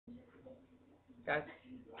Guys?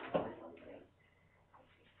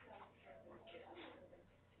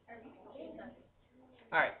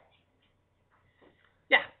 All right.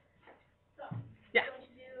 Yeah. Yeah.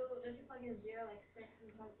 Don't you plug in 0 like 6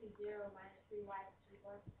 and plug in 0 minus 3y = 3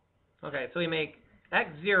 4? Okay, so we make x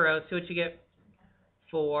 0, see what you get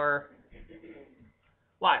for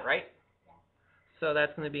y, right? So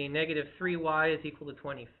that's going to be negative 3y is equal to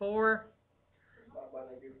 24.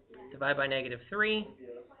 Divide by negative 3.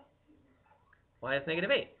 Y is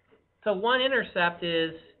negative 8. So one intercept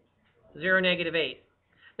is 0, negative 8.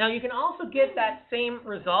 Now you can also get that same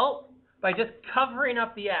result by just covering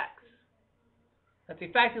up the x. That's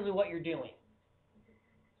effectively what you're doing.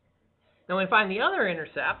 Now when we find the other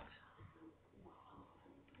intercept,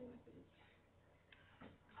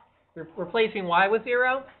 we're replacing y with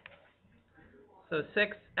 0. So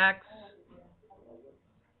 6x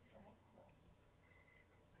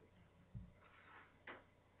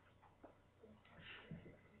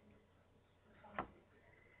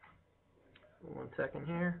one second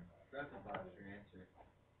here.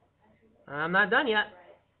 I'm not done yet.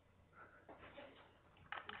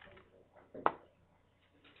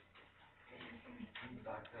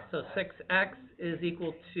 So 6x is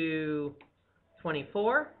equal to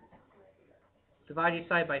 24. Divide each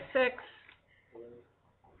side by 6.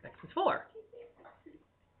 X is 4.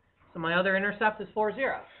 So my other intercept is 4,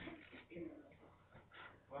 0.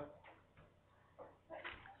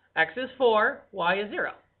 X is 4, y is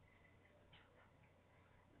 0.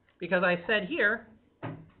 Because I said here,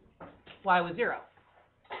 y was 0.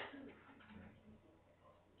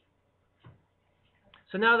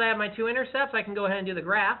 So now that I have my two intercepts, I can go ahead and do the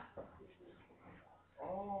graph.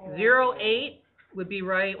 0, 8 would be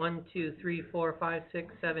right. 1, 2, 3, 4, 5,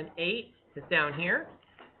 6, 7, 8 is down here.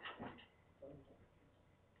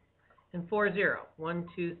 And 4, 0. 1,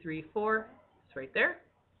 2, 3, 4. It's right there.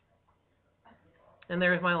 And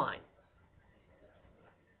there's my line.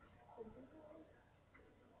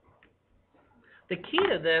 The key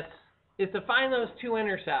to this is to find those two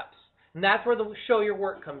intercepts. And that's where the show your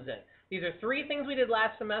work comes in. These are 3 things we did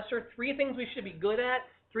last semester, 3 things we should be good at,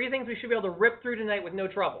 3 things we should be able to rip through tonight with no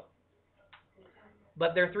trouble.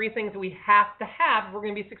 But there are 3 things that we have to have if we're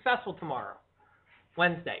going to be successful tomorrow,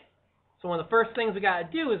 Wednesday. So one of the first things we got to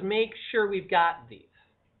do is make sure we've got these.